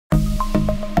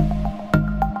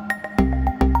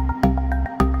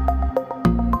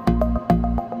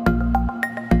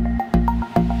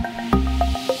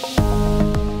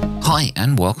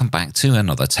back to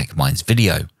another Tech Minds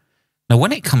video. Now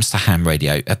when it comes to ham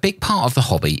radio, a big part of the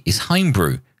hobby is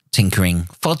homebrew, tinkering,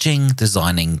 fudging,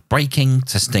 designing, breaking,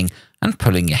 testing and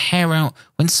pulling your hair out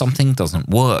when something doesn't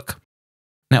work.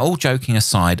 Now all joking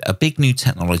aside, a big new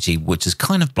technology which has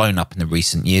kind of blown up in the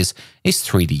recent years is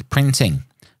 3D printing.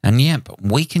 And yep,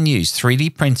 we can use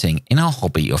 3D printing in our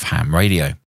hobby of ham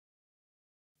radio.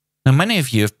 Now many of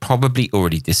you have probably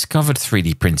already discovered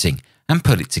 3D printing and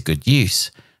put it to good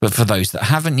use. But for those that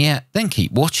haven't yet, then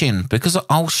keep watching because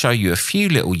I'll show you a few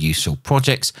little useful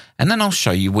projects and then I'll show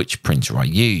you which printer I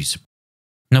use.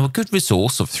 Now a good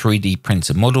resource of 3D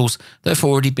printer models that have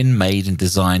already been made and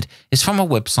designed is from a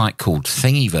website called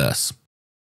Thingiverse.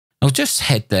 I'll just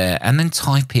head there and then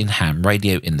type in ham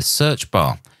radio in the search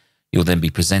bar. You'll then be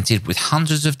presented with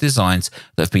hundreds of designs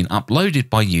that have been uploaded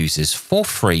by users for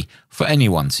free for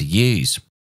anyone to use.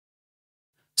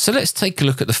 So let's take a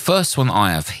look at the first one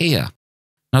I have here.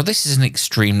 Now this is an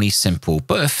extremely simple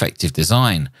but effective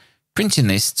design. Printing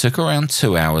this took around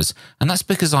 2 hours and that's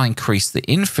because I increased the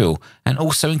infill and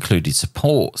also included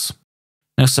supports.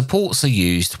 Now supports are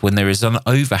used when there is an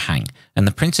overhang and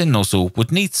the printer nozzle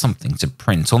would need something to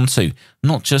print onto,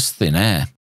 not just thin air.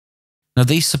 Now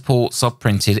these supports are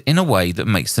printed in a way that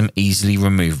makes them easily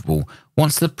removable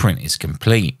once the print is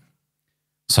complete.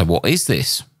 So what is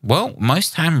this? Well,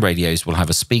 most ham radios will have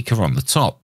a speaker on the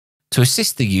top. To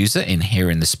assist the user in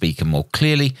hearing the speaker more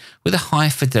clearly with a higher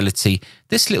fidelity,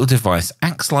 this little device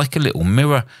acts like a little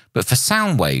mirror but for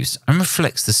sound waves and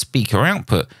reflects the speaker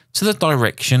output to the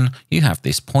direction you have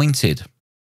this pointed.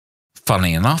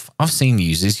 Funnily enough, I've seen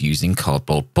users using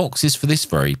cardboard boxes for this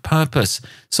very purpose,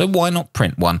 so why not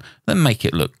print one and make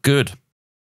it look good?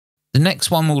 The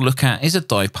next one we'll look at is a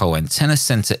dipole antenna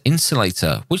center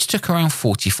insulator, which took around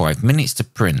 45 minutes to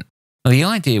print. Now, the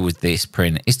idea with this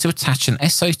print is to attach an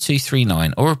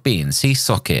SO239 or a BNC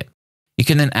socket. You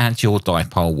can then add your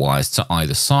dipole wires to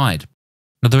either side.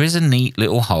 Now there is a neat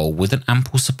little hole with an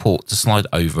ample support to slide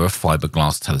over a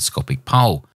fiberglass telescopic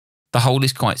pole. The hole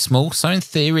is quite small, so in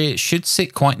theory it should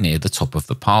sit quite near the top of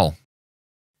the pole.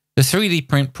 The 3D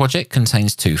print project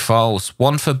contains 2 files,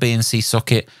 one for BNC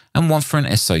socket and one for an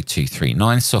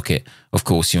SO239 socket. Of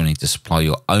course, you'll need to supply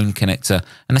your own connector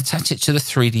and attach it to the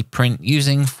 3D print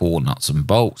using 4 nuts and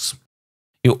bolts.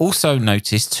 You'll also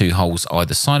notice 2 holes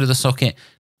either side of the socket.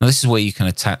 Now this is where you can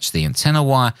attach the antenna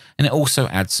wire and it also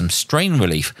adds some strain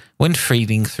relief when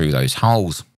feeding through those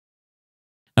holes.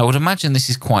 Now I would imagine this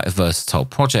is quite a versatile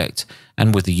project,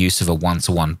 and with the use of a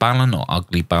 1-to-1 balun or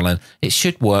ugly balun, it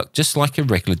should work just like a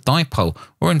regular dipole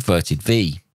or inverted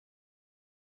V.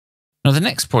 Now the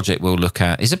next project we'll look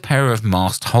at is a pair of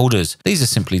mast holders. These are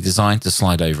simply designed to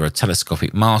slide over a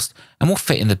telescopic mast and will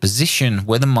fit in the position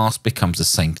where the mast becomes the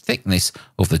same thickness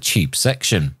of the tube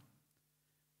section.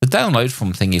 The download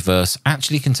from Thingiverse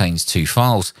actually contains 2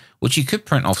 files, which you could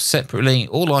print off separately,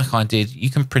 or like I did, you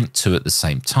can print 2 at the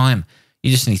same time. You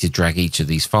just need to drag each of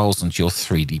these files onto your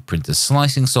 3D printer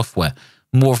slicing software,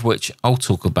 more of which I'll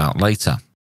talk about later.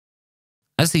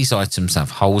 As these items have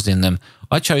holes in them,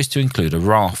 I chose to include a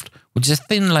raft, which is a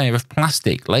thin layer of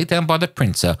plastic laid down by the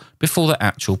printer before the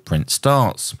actual print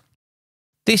starts.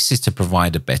 This is to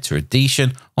provide a better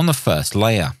adhesion on the first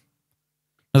layer.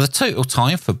 Now the total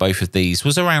time for both of these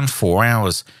was around 4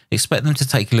 hours. Expect them to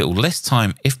take a little less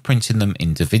time if printing them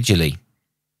individually.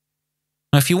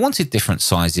 Now if you wanted different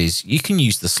sizes, you can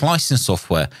use the slicing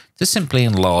software to simply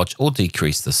enlarge or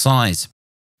decrease the size.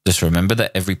 Just remember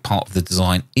that every part of the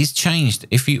design is changed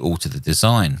if you alter the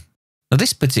design. Now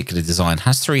this particular design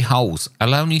has 3 holes,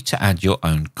 allowing you to add your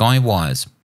own guy wires.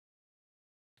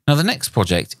 Now the next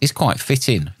project is quite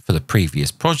fitting for the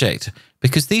previous project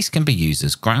because these can be used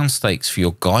as ground stakes for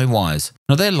your guy wires.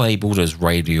 Now they're labelled as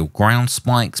radial ground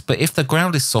spikes, but if the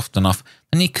ground is soft enough,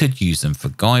 then you could use them for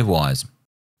guy wires.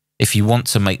 If you want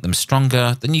to make them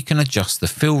stronger, then you can adjust the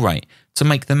fill rate to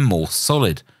make them more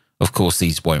solid. Of course,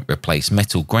 these won't replace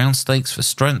metal ground stakes for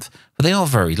strength, but they are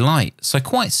very light, so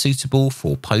quite suitable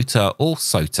for POTA or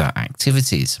SOTA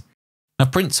activities. Now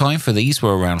print time for these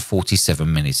were around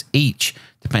 47 minutes each.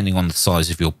 Depending on the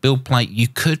size of your build plate, you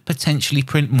could potentially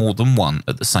print more than one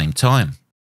at the same time.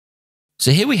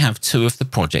 So here we have 2 of the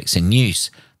projects in use.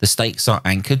 The stakes are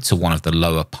anchored to one of the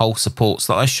lower pole supports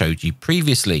that I showed you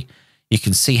previously. You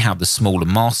can see how the smaller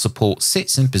mast support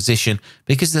sits in position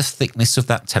because of the thickness of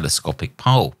that telescopic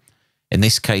pole. In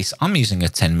this case, I'm using a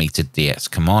 10-meter DX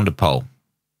commander pole.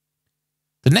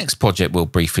 The next project we'll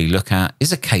briefly look at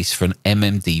is a case for an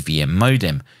MMDVM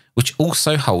modem, which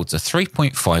also holds a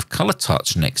 3.5 colour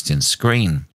touch next-in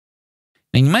screen.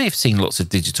 Now you may have seen lots of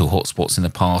digital hotspots in the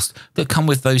past that come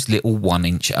with those little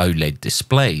 1-inch OLED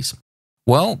displays.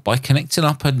 Well, by connecting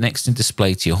up a Nextion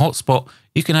display to your hotspot,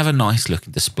 you can have a nice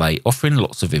looking display offering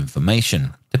lots of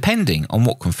information, depending on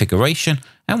what configuration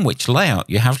and which layout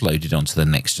you have loaded onto the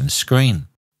Nextion screen.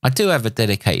 I do have a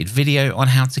dedicated video on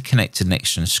how to connect a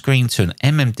Nextion screen to an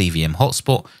MMDVM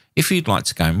hotspot if you'd like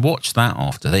to go and watch that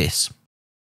after this.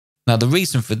 Now the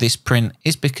reason for this print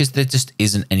is because there just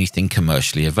isn't anything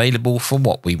commercially available for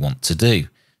what we want to do.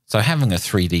 So having a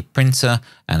 3D printer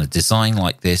and a design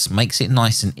like this makes it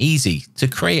nice and easy to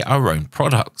create our own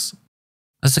products.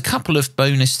 There's a couple of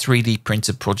bonus 3D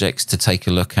printer projects to take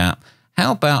a look at.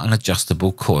 How about an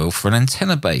adjustable coil for an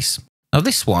antenna base? Now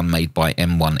this one, made by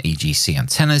M1 EGC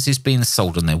Antennas, is being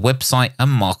sold on their website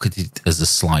and marketed as a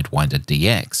Slidewinder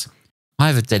DX. I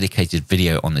have a dedicated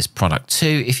video on this product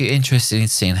too if you're interested in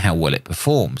seeing how well it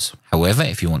performs. However,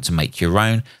 if you want to make your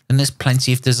own, then there's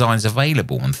plenty of designs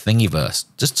available on Thingiverse.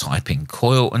 Just type in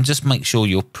coil and just make sure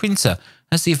your printer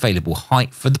has the available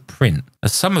height for the print,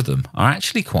 as some of them are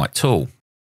actually quite tall.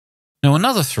 Now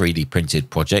another 3D printed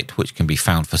project which can be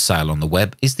found for sale on the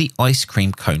web is the Ice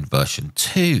Cream Cone version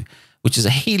 2, which is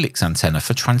a helix antenna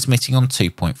for transmitting on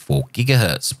 2.4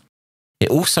 GHz. It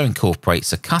also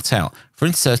incorporates a cutout for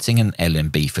inserting an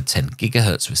LNB for 10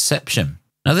 GHz reception.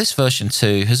 Now this version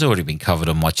 2 has already been covered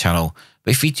on my channel, but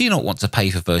if you do not want to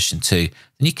pay for version 2, then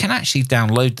you can actually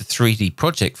download the 3D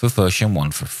project for version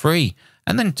 1 for free,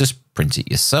 and then just print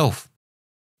it yourself.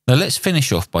 Now let's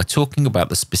finish off by talking about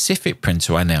the specific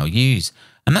printer I now use,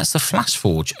 and that's the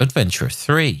Flashforge Adventurer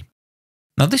 3.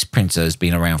 Now this printer has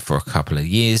been around for a couple of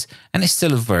years and is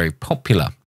still very popular.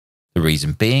 The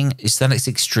reason being is that it's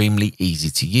extremely easy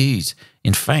to use.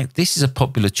 In fact, this is a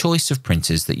popular choice of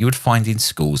printers that you would find in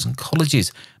schools and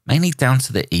colleges, mainly down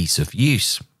to the ease of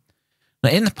use. Now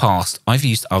in the past, I've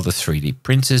used other 3D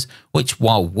printers which,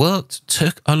 while worked,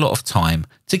 took a lot of time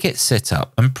to get set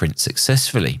up and print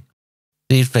successfully.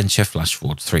 The Adventure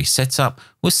Flashforge 3 setup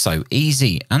was so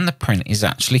easy and the print is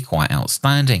actually quite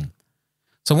outstanding.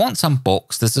 So once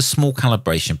unboxed, there's a small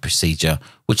calibration procedure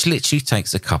which literally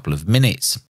takes a couple of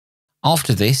minutes.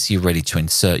 After this, you're ready to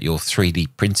insert your 3D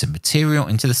printer material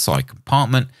into the side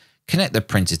compartment, connect the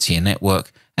printer to your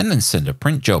network, and then send a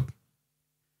print job.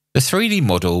 The 3D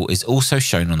model is also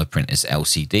shown on the printer's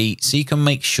LCD, so you can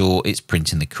make sure it's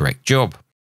printing the correct job.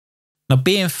 Now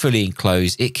being fully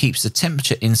enclosed, it keeps the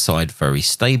temperature inside very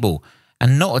stable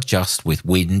and not adjust with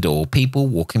wind or people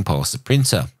walking past the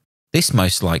printer. This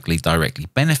most likely directly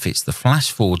benefits the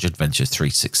Flashforge Adventurer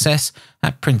 3's success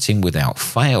at printing without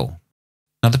fail.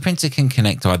 Now the printer can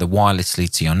connect either wirelessly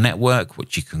to your network,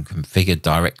 which you can configure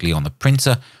directly on the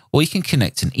printer, or you can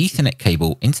connect an Ethernet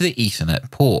cable into the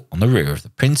Ethernet port on the rear of the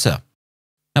printer.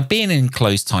 Now being an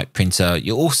enclosed type printer,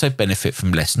 you'll also benefit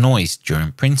from less noise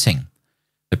during printing.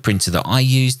 The printer that I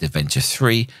use, the Adventurer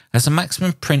 3, has a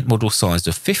maximum print model size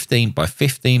of 15 by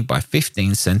 15 by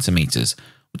 15 centimeters,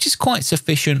 which is quite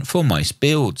sufficient for most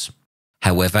builds.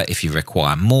 However, if you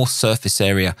require more surface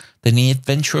area, then the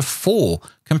Adventurer 4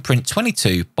 can print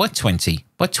 22 by 20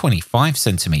 by 25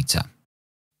 centimeter.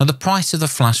 Now the price of the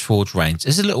Flashforge range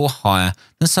is a little higher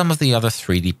than some of the other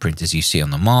 3D printers you see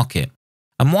on the market.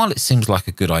 And while it seems like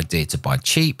a good idea to buy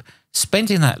cheap,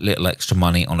 spending that little extra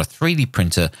money on a 3D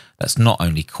printer that's not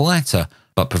only quieter,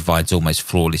 but provides almost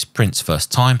flawless prints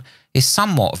first time is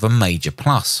somewhat of a major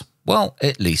plus. Well,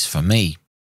 at least for me.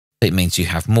 It means you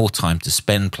have more time to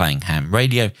spend playing ham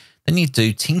radio than you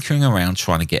do tinkering around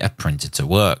trying to get a printer to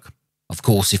work. Of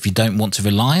course, if you don't want to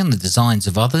rely on the designs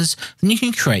of others, then you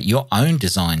can create your own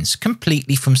designs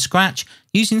completely from scratch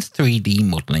using 3D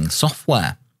modeling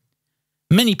software.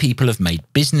 Many people have made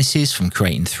businesses from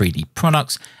creating 3D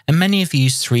products, and many have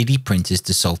used 3D printers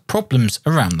to solve problems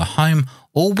around the home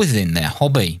or within their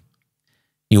hobby.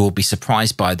 You will be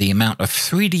surprised by the amount of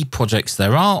 3D projects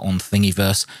there are on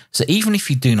Thingiverse, so even if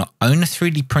you do not own a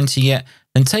 3D printer yet,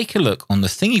 then take a look on the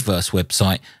Thingiverse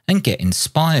website and get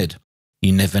inspired.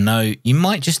 You never know, you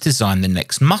might just design the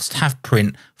next must-have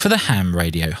print for the ham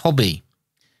radio hobby.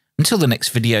 Until the next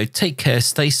video, take care,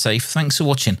 stay safe, thanks for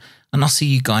watching, and I'll see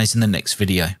you guys in the next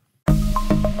video.